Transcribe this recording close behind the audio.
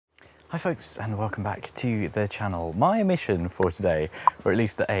Hi folks, and welcome back to the channel. My mission for today, or at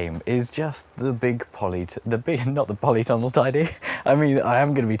least the aim, is just the big not the polytunnel tidy. I mean, I am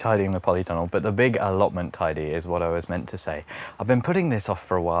going to be tidying the polytunnel, but the big allotment tidy is what I was meant to say. I've been putting this off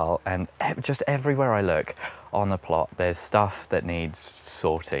for a while, and just everywhere I look on the plot, there's stuff that needs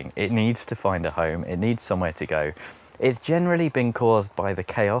sorting. It needs to find a home, it needs somewhere to go. It's generally been caused by the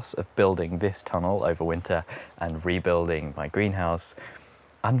chaos of building this tunnel over winter and rebuilding my greenhouse.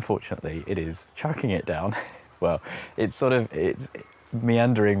 Unfortunately, it is chucking it down. Well, it's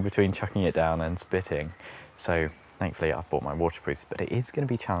meandering between chucking it down and spitting. So thankfully I've bought my waterproofs, but it is going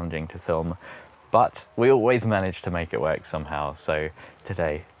to be challenging to film, but we always manage to make it work somehow. So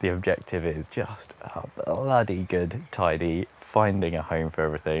today the objective is just a bloody good tidy, finding a home for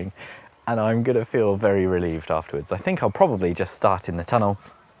everything. And I'm going to feel very relieved afterwards. I think I'll probably just start in the tunnel.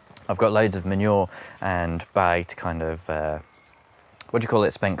 I've got loads of manure and bagged kind of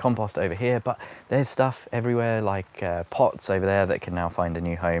spent compost over here, but there's stuff everywhere like pots over there that can now find a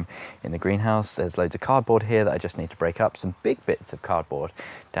new home in the greenhouse. There's loads of cardboard here that I just need to break up, some big bits of cardboard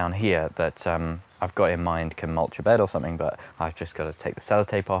down here that I've got in mind can mulch a bed or something, but I've just got to take the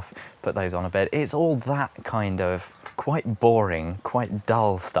sellotape off, put those on a bed. It's all that kind of quite boring, quite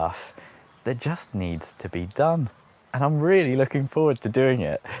dull stuff that just needs to be done. And I'm really looking forward to doing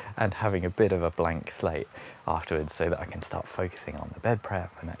it and having a bit of a blank slate afterwards so that I can start focusing on the bed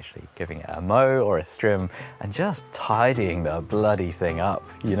prep and actually giving it a mow or a strim and just tidying the bloody thing up,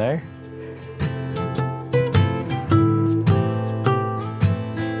 you know?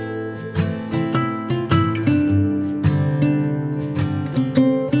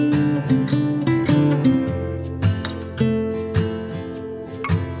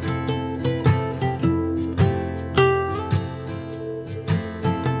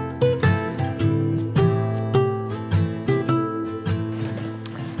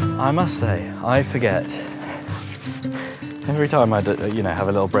 I must say, I forget, every time I have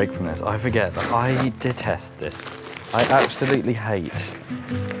a little break from this, I forget that I detest this. I absolutely hate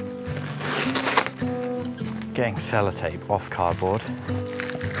getting sellotape off cardboard.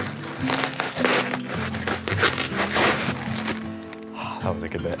 That was a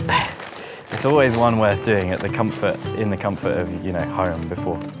good bit. It's always one worth doing in the comfort of, home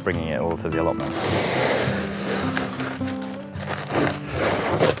before bringing it all to the allotment.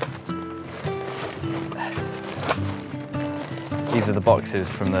 These are the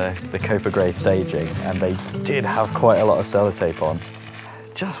boxes from the Copper Grey staging, and they did have quite a lot of sellotape on.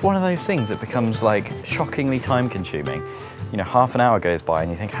 Just one of those things that becomes like shockingly time consuming. Half an hour goes by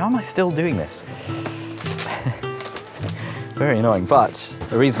and you think, how am I still doing this? Very annoying, but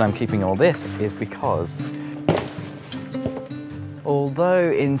the reason I'm keeping all this is because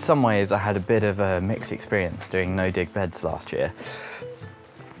although in some ways I had a bit of a mixed experience doing no-dig beds last year,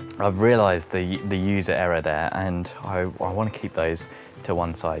 I've realised the user error there, and I want to keep those to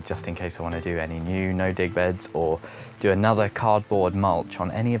one side just in case I want to do any new no-dig beds or do another cardboard mulch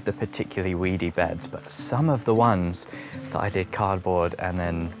on any of the particularly weedy beds. But some of the ones that I did cardboard and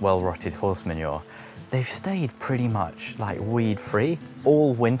then well-rotted horse manure, they've stayed pretty much like weed-free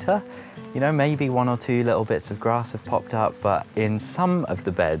all winter. Maybe one or two little bits of grass have popped up, but in some of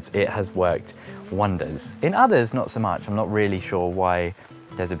the beds it has worked wonders. In others, not so much. I'm not really sure why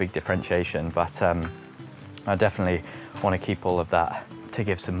there's a big differentiation, but I definitely want to keep all of that to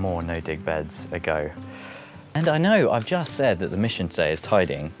give some more no-dig beds a go. And I know I've just said that the mission today is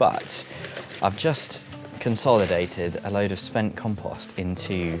tidying, but I've just consolidated a load of spent compost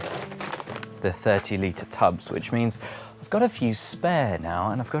into the 30-litre tubs, which means I've got a few spare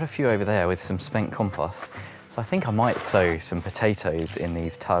now, and I've got a few over there with some spent compost. So I think I might sow some potatoes in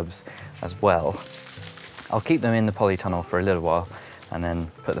these tubs as well. I'll keep them in the polytunnel for a little while and then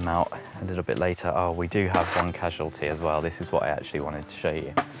put them out a little bit later. Oh, we do have one casualty as well. This is what I actually wanted to show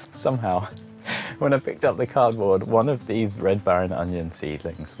you. Somehow, when I picked up the cardboard, one of these Red Baron onion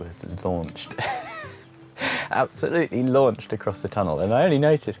seedlings was launched. Absolutely launched across the tunnel. And I only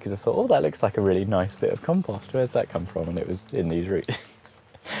noticed because I thought, oh, that looks like a really nice bit of compost. Where's that come from? And it was in these roots.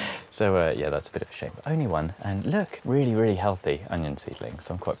 So yeah, that's a bit of a shame. But only one, and look, really, really healthy onion seedlings.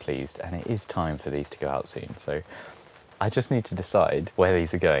 So I'm quite pleased, and it is time for these to go out soon. So I just need to decide where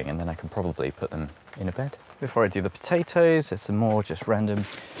these are going, and then I can probably put them in a bed. Before I do the potatoes, there's some more just random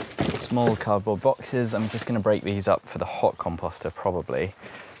small cardboard boxes. I'm just going to break these up for the hot composter probably.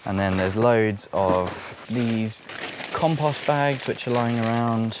 And then there's loads of these compost bags which are lying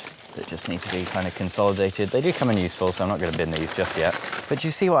around that just need to be kind of consolidated. They do come in useful, so I'm not going to bin these just yet. But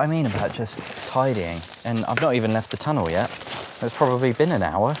you see what I mean about just tidying? And I've not even left the tunnel yet. It's probably been an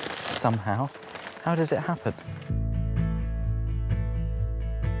hour somehow. How does it happen?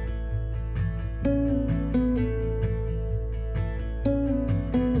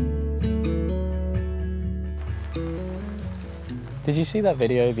 Did you see that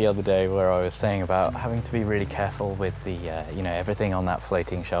video the other day where I was saying about having to be really careful with the, everything on that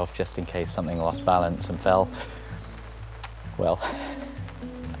floating shelf just in case something lost balance and fell? Well,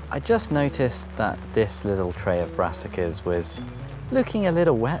 I just noticed that this little tray of brassicas was looking a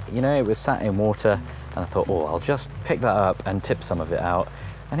little wet. It was sat in water, and I thought, oh, I'll just pick that up and tip some of it out.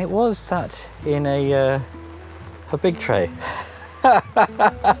 And it was sat in a big tray,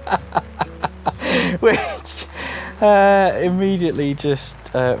 which immediately just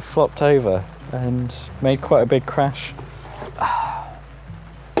flopped over and made quite a big crash.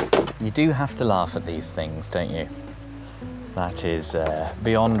 You do have to laugh at these things, don't you? That is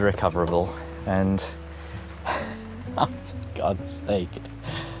beyond recoverable, and oh, God's sake.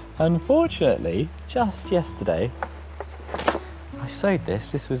 Unfortunately, just yesterday, I sowed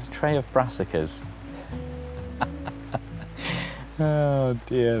this. This was a tray of brassicas. Oh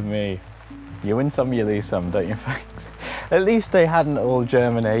dear me. You win some, you lose some, don't you, folks? At least they hadn't all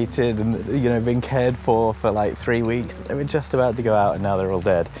germinated and been cared for like 3 weeks. They were just about to go out and now they're all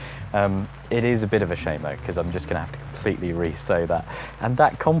dead. It is a bit of a shame though, because I'm just going to have to completely re-sow that. And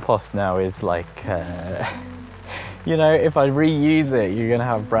that compost now is like, if I reuse it, you're going to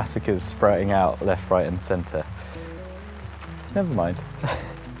have brassicas sprouting out left, right and centre. Never mind.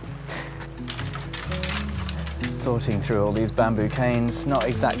 Sorting through all these bamboo canes, not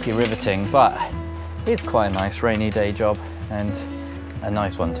exactly riveting, but it's quite a nice rainy day job and a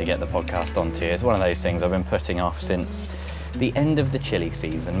nice one to get the podcast onto. It's one of those things I've been putting off since the end of the chili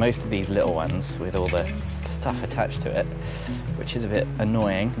season. Most of these little ones with all the stuff attached to it, which is a bit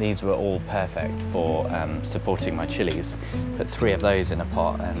annoying. These were all perfect for supporting my chilies. Put 3 of those in a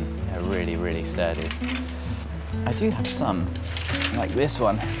pot and they're really, really sturdy. I do have some, like this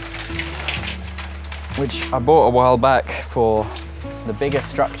one, which I bought a while back for the bigger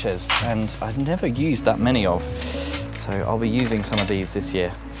structures, and I've never used that many of, so I'll be using some of these this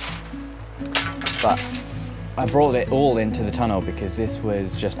year. But I brought it all into the tunnel because this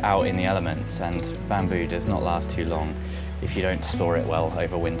was just out in the elements, and bamboo does not last too long if you don't store it well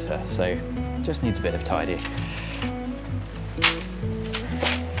over winter, so it just needs a bit of tidy.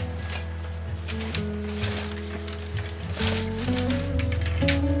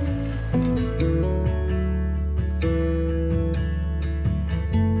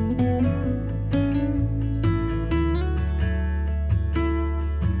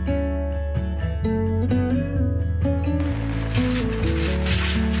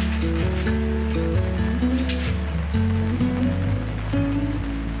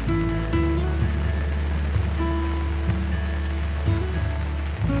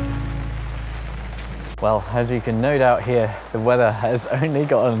 Well, as you can no doubt hear, the weather has only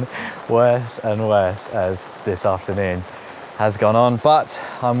gotten worse and worse as this afternoon has gone on, but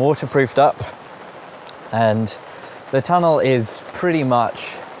I'm waterproofed up and the tunnel is pretty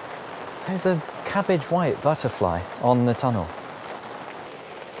much, there's a cabbage white butterfly on the tunnel.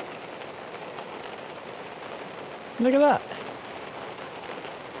 Look at that.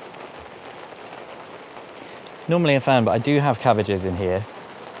 Normally a fan, but I do have cabbages in here.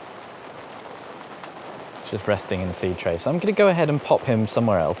 Just resting in the seed tray. So I'm going to go ahead and pop him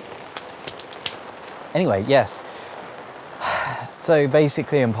somewhere else. Anyway, yes. So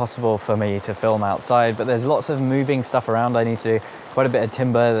basically impossible for me to film outside, but there's lots of moving stuff around I need to do. Quite a bit of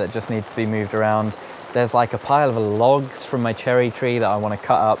timber that just needs to be moved around. There's like a pile of logs from my cherry tree that I want to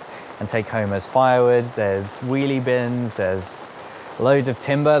cut up and take home as firewood. There's wheelie bins, there's loads of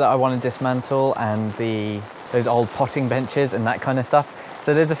timber that I want to dismantle, and those old potting benches and that kind of stuff.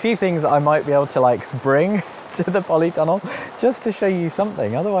 So there's a few things that I might be able to like bring to the polytunnel just to show you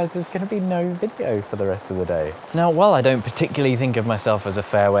something. Otherwise there's going to be no video for the rest of the day. Now, while I don't particularly think of myself as a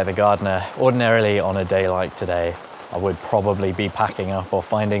fair weather gardener, ordinarily on a day like today, I would probably be packing up or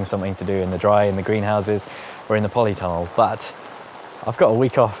finding something to do in the dry, in the greenhouses or in the polytunnel. But I've got a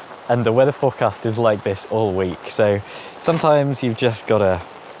week off and the weather forecast is like this all week. So sometimes you've just got to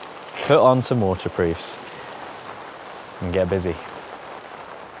put on some waterproofs and get busy.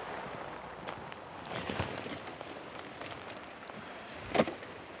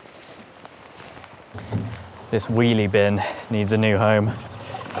 This wheelie bin needs a new home.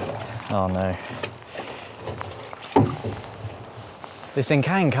 Oh no. This thing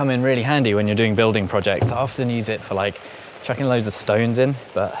can come in really handy when you're doing building projects. I often use it for like chucking loads of stones in,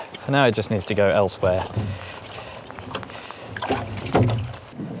 but for now it just needs to go elsewhere.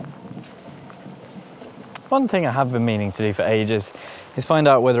 One thing I have been meaning to do for ages is find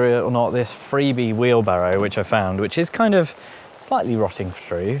out whether or not this freebie wheelbarrow, which I found, which is kind of slightly rotting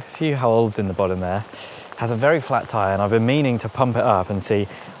through, a few holes in the bottom there, has a very flat tyre, and I've been meaning to pump it up and see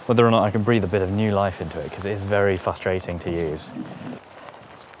whether or not I can breathe a bit of new life into it, because it is very frustrating to use.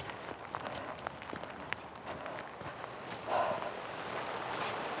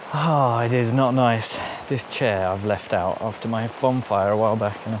 Oh, it is not nice. This chair I've left out after my bonfire a while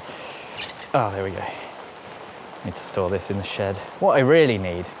back. And oh, there we go. Need to store this in the shed. What I really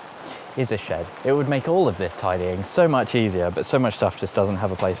need is a shed. It would make all of this tidying so much easier, but so much stuff just doesn't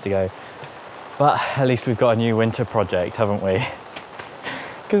have a place to go. But at least we've got a new winter project, haven't we?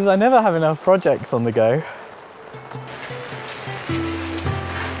 Because I never have enough projects on the go.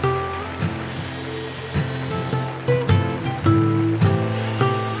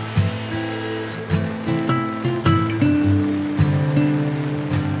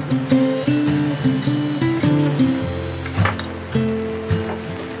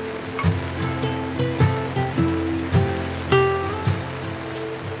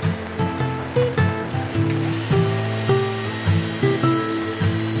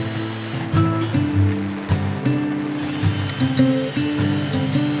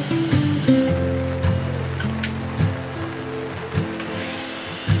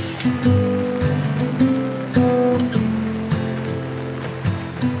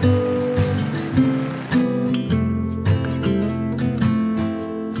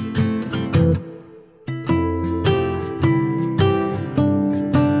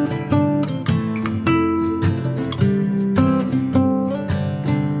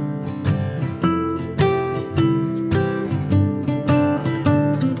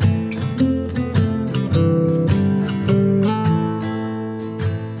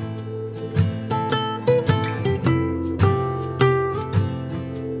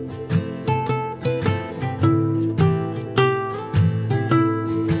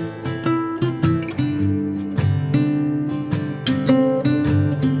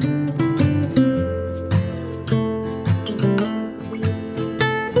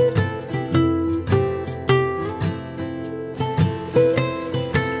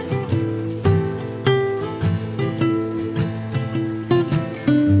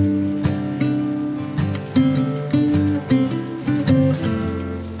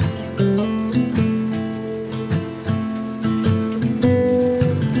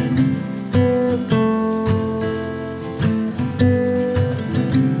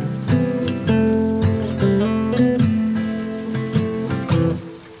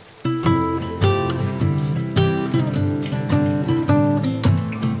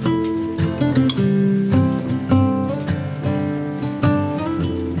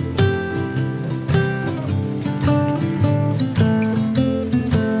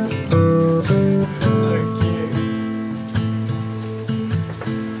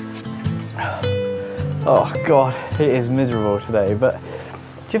 Oh God, it is miserable today, but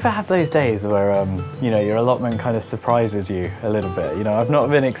do you ever have those days where, you know, your allotment kind of surprises you a little bit? You know, I've not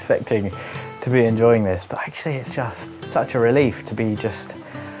been expecting to be enjoying this, but actually it's just such a relief to be just,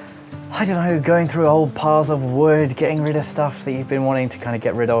 I don't know, going through old piles of wood, getting rid of stuff that you've been wanting to kind of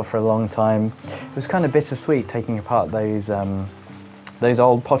get rid of for a long time. It was kind of bittersweet taking apart those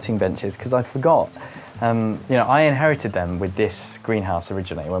old potting benches, because I forgot. You know, I inherited them with this greenhouse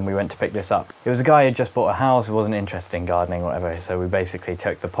originally when we went to pick this up. It was a guy who had just bought a house who wasn't interested in gardening or whatever, so we basically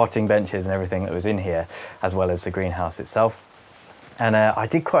took the potting benches and everything that was in here, as well as the greenhouse itself. And I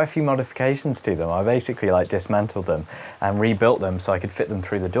did quite a few modifications to them. I basically like dismantled them and rebuilt them so I could fit them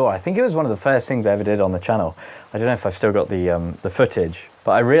through the door. I think it was one of the first things I ever did on the channel. I don't know if I've still got the footage,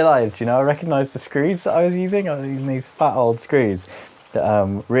 but I realised, you know, I recognised the screws that I was using. I was using these fat old screws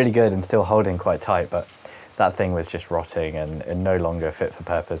that really good and still holding quite tight, but that thing was just rotting and no longer fit for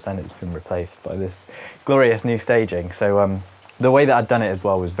purpose, and it's been replaced by this glorious new staging. So the way that I'd done it as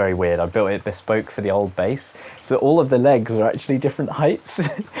well was very weird. I built it bespoke for the old base, so all of the legs are actually different heights.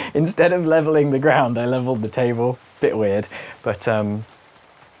 Instead of levelling the ground, I levelled the table. Bit weird, but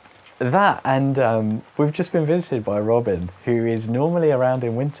that, and we've just been visited by a robin who is normally around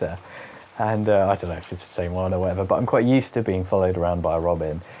in winter, and I don't know if it's the same one or whatever, but I'm quite used to being followed around by a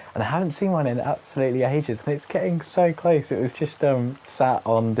robin, and I haven't seen one in absolutely ages, and it's getting so close. It was just sat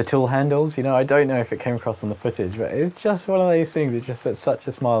on the tool handles, you know. I don't know if it came across on the footage, but it's just one of those things that just puts such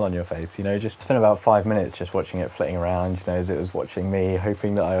a smile on your face, you know. Just spent about 5 minutes just watching it flitting around, you know, as it was watching me,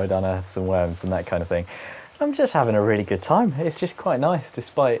 hoping that I would unearth some worms and that kind of thing. I'm just having a really good time. It's just quite nice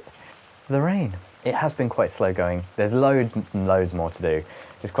despite the rain. It has been quite slow going. There's loads and loads more to do.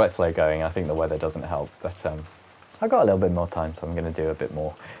 It's quite slow going. I think the weather doesn't help, but I've got a little bit more time, so I'm going to do a bit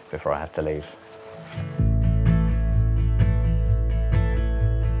more before I have to leave.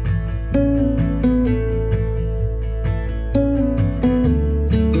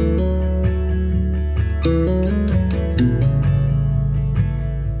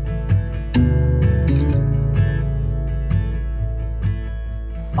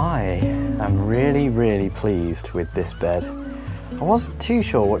 pleased with this bed. I wasn't too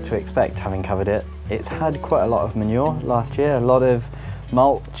sure what to expect having covered it. It's had quite a lot of manure last year, a lot of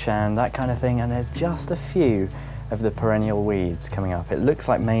mulch and that kind of thing, and there's just a few of the perennial weeds coming up. It looks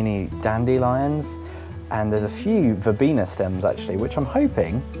like mainly dandelions, and there's a few verbena stems actually, which I'm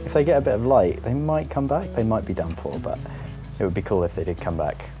hoping, if they get a bit of light, they might come back. They might be done for, but it would be cool if they did come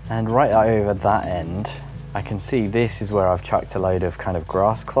back. And right over that end, I can see this is where I've chucked a load of kind of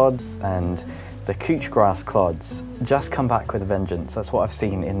grass clods, and the couch grass clods just come back with a vengeance. That's what I've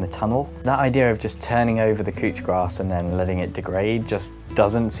seen in the tunnel. That idea of just turning over the couch grass and then letting it degrade just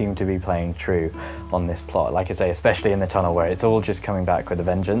doesn't seem to be playing true on this plot. Like I say, especially in the tunnel where it's all just coming back with a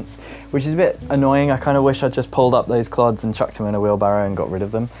vengeance, which is a bit annoying. I kind of wish I'd just pulled up those clods and chucked them in a wheelbarrow and got rid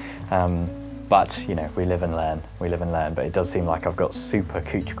of them. But you know, we live and learn, but it does seem like I've got super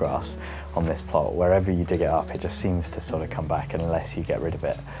couch grass on this plot. Wherever you dig it up, it just seems to sort of come back unless you get rid of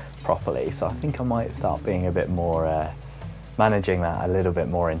it properly. So I think I might start being a bit more, managing that a little bit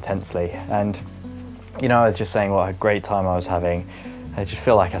more intensely. And you know, I was just saying what a great time I was having. I just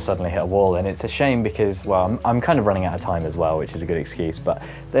feel like I suddenly hit a wall, and it's a shame because, well, I'm kind of running out of time as well, which is a good excuse, but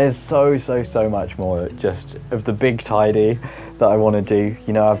there's so much more just of the big tidy that I want to do.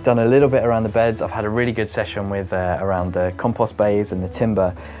 You know, I've done a little bit around the beds. I've had a really good session with around the compost bays and the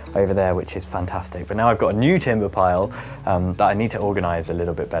timber over there, which is fantastic. But now I've got a new timber pile that I need to organise a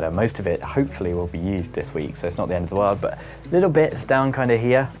little bit better. Most of it hopefully will be used this week, so it's not the end of the world, but little bits down kind of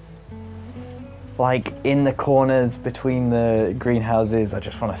here, like in the corners between the greenhouses. I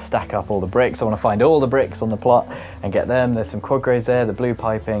just want to stack up all the bricks. I want to find all the bricks on the plot and get them. There's some quad greys there, the blue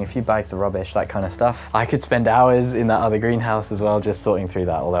piping, a few bags of rubbish, that kind of stuff. I could spend hours in that other greenhouse as well, just sorting through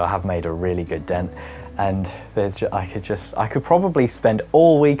that, although I have made a really good dent. And I could probably spend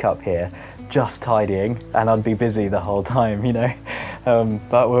all week up here just tidying, and I'd be busy the whole time, you know.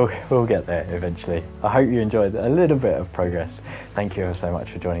 But we'll get there eventually. I hope you enjoyed a little bit of progress. Thank you so much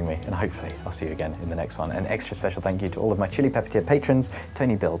for joining me, and hopefully I'll see you again in the next one. An extra special thank you to all of my Chili Pepper Tier patrons: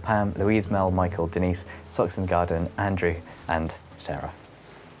 Tony, Bill, Pam, Louise, Mel, Michael, Denise, Socks in the Garden, Andrew, and Sarah.